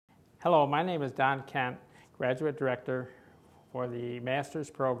Hello, my name is Don Kent, Graduate Director for the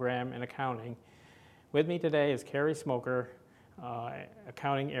Master's Program in Accounting. With me today is Carrie Smoker,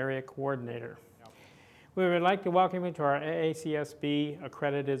 Accounting Area Coordinator. We would like to welcome you to our AACSB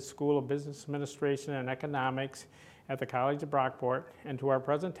accredited School of Business Administration and Economics at the College of Brockport, and to our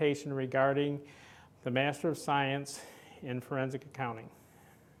presentation regarding the Master of Science in Forensic Accounting.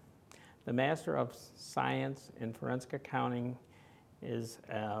 The Master of Science in Forensic Accounting is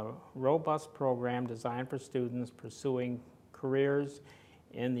a robust program designed for students pursuing careers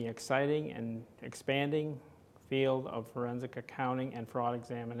in the exciting and expanding field of forensic accounting and fraud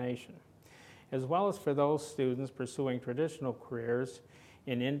examination, as well as for those students pursuing traditional careers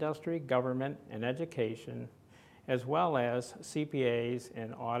in industry, government, and education, as well as CPAs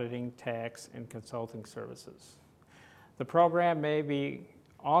in auditing, tax, and consulting services. The program may be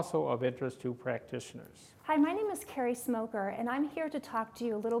also of interest to practitioners. Hi, my name is Carrie Smoker, and I'm here to talk to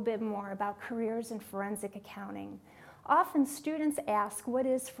you a little bit more about careers in forensic accounting. Often students ask, what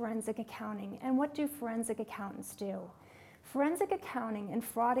is forensic accounting and what do forensic accountants do? Forensic accounting and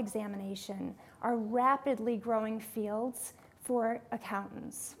fraud examination are rapidly growing fields for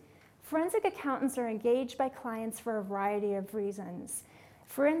accountants. Forensic accountants are engaged by clients for a variety of reasons.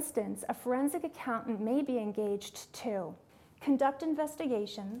 For instance, a forensic accountant may be engaged to conduct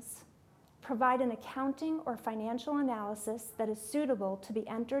investigations, provide an accounting or financial analysis that is suitable to be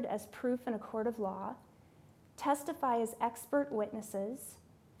entered as proof in a court of law, testify as expert witnesses,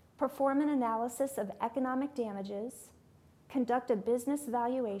 perform an analysis of economic damages, conduct a business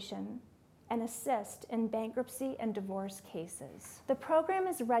valuation, and assist in bankruptcy and divorce cases. The program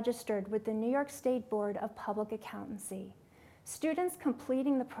is registered with the New York State Board of Public Accountancy. Students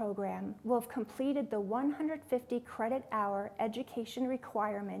completing the program will have completed the 150 credit hour education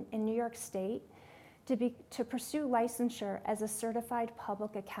requirement in New York State to pursue licensure as a certified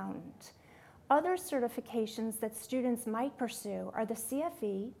public accountant. Other certifications that students might pursue are the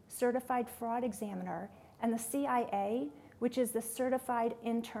CFE, Certified Fraud Examiner, and the CIA, which is the Certified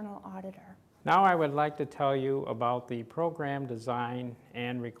Internal Auditor. Now I would like to tell you about the program design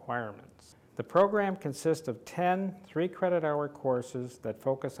and requirements. The program consists of 10 3-credit hour courses that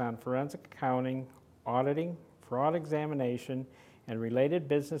focus on forensic accounting, auditing, fraud examination, and related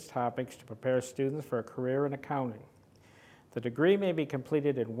business topics to prepare students for a career in accounting. The degree may be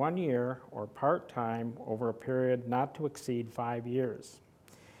completed in 1 year or part-time over a period not to exceed 5 years.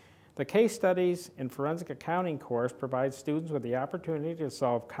 The Case Studies in Forensic Accounting course provides students with the opportunity to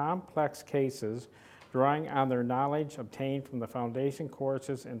solve complex cases drawing on their knowledge obtained from the foundation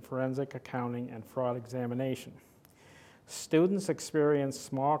courses in forensic accounting and fraud examination. Students experience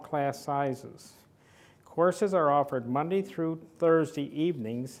small class sizes. Courses are offered Monday through Thursday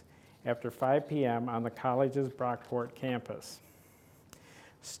evenings after 5 p.m. on the college's Brockport campus.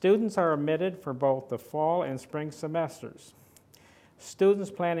 Students are admitted for both the fall and spring semesters. Students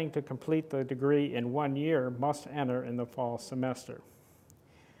planning to complete the degree in 1 year must enter in the fall semester.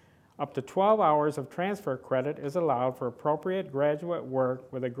 Up to 12 hours of transfer credit is allowed for appropriate graduate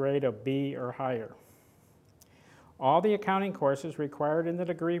work with a grade of B or higher. All the accounting courses required in the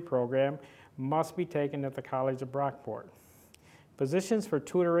degree program must be taken at the College of Brockport. Positions for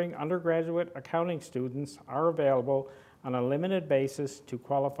tutoring undergraduate accounting students are available on a limited basis to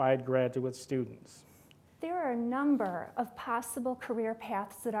qualified graduate students. There are a number of possible career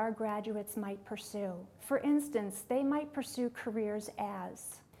paths that our graduates might pursue. For instance, they might pursue careers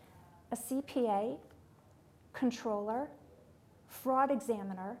as a CPA, controller, fraud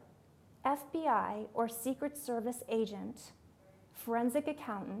examiner, FBI or Secret Service agent, forensic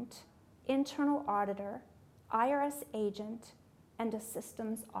accountant, internal auditor, IRS agent, and a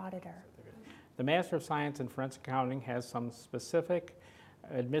systems auditor. The Master of Science in Forensic Accounting has some specific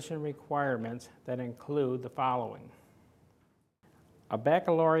admission requirements that include the following: a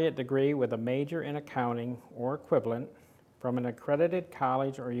baccalaureate degree with a major in accounting or equivalent from an accredited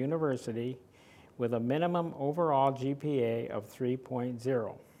college or university with a minimum overall GPA of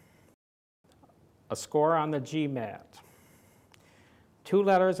 3.0, a score on the GMAT, 2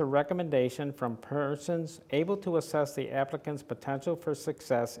 letters of recommendation from persons able to assess the applicant's potential for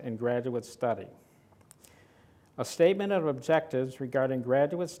success in graduate study, a statement of objectives regarding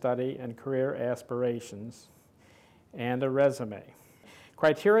graduate study and career aspirations, and a resume.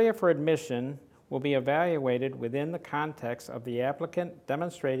 Criteria for admission will be evaluated within the context of the applicant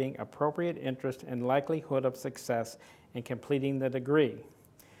demonstrating appropriate interest and likelihood of success in completing the degree.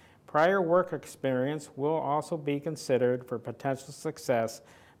 Prior work experience will also be considered for potential success,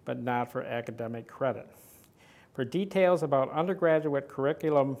 but not for academic credit. For details about undergraduate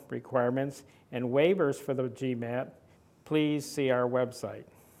curriculum requirements and waivers for the GMAT, please see our website.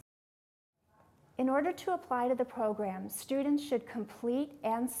 In order to apply to the program, students should complete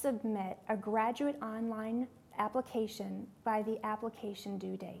and submit a graduate online application by the application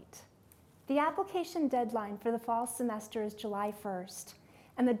due date. The application deadline for the fall semester is July 1st,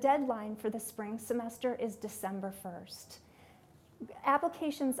 and the deadline for the spring semester is December 1st.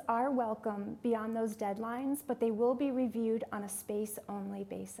 Applications are welcome beyond those deadlines, but they will be reviewed on a space-only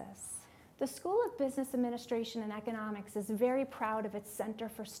basis. The School of Business Administration and Economics is very proud of its Center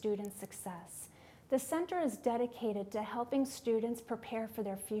for Student Success. The center is dedicated to helping students prepare for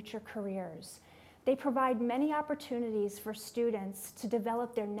their future careers. They provide many opportunities for students to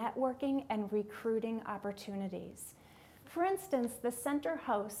develop their networking and recruiting opportunities. For instance, the center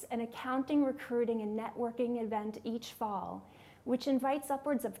hosts an accounting, recruiting, and networking event each fall, which invites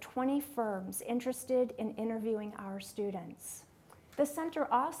upwards of 20 firms interested in interviewing our students. The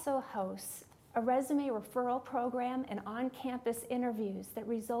center also hosts a resume referral program and on-campus interviews that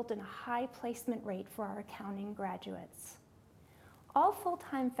result in a high placement rate for our accounting graduates. All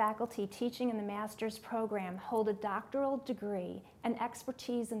full-time faculty teaching in the master's program hold a doctoral degree and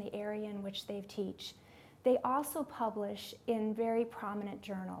expertise in the area in which they teach. They also publish in very prominent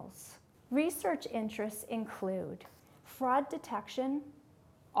journals. Research interests include fraud detection,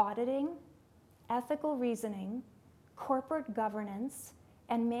 auditing, ethical reasoning, corporate governance,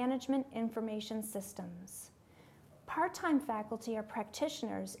 and management information systems. Part-time faculty are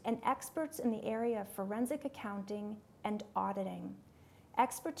practitioners and experts in the area of forensic accounting and auditing.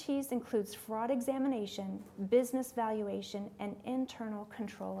 Expertise includes fraud examination, business valuation, and internal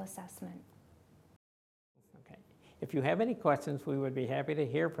control assessment. Okay. If you have any questions, we would be happy to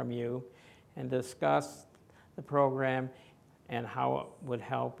hear from you and discuss the program and how it would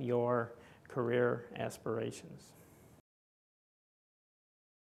help your career aspirations.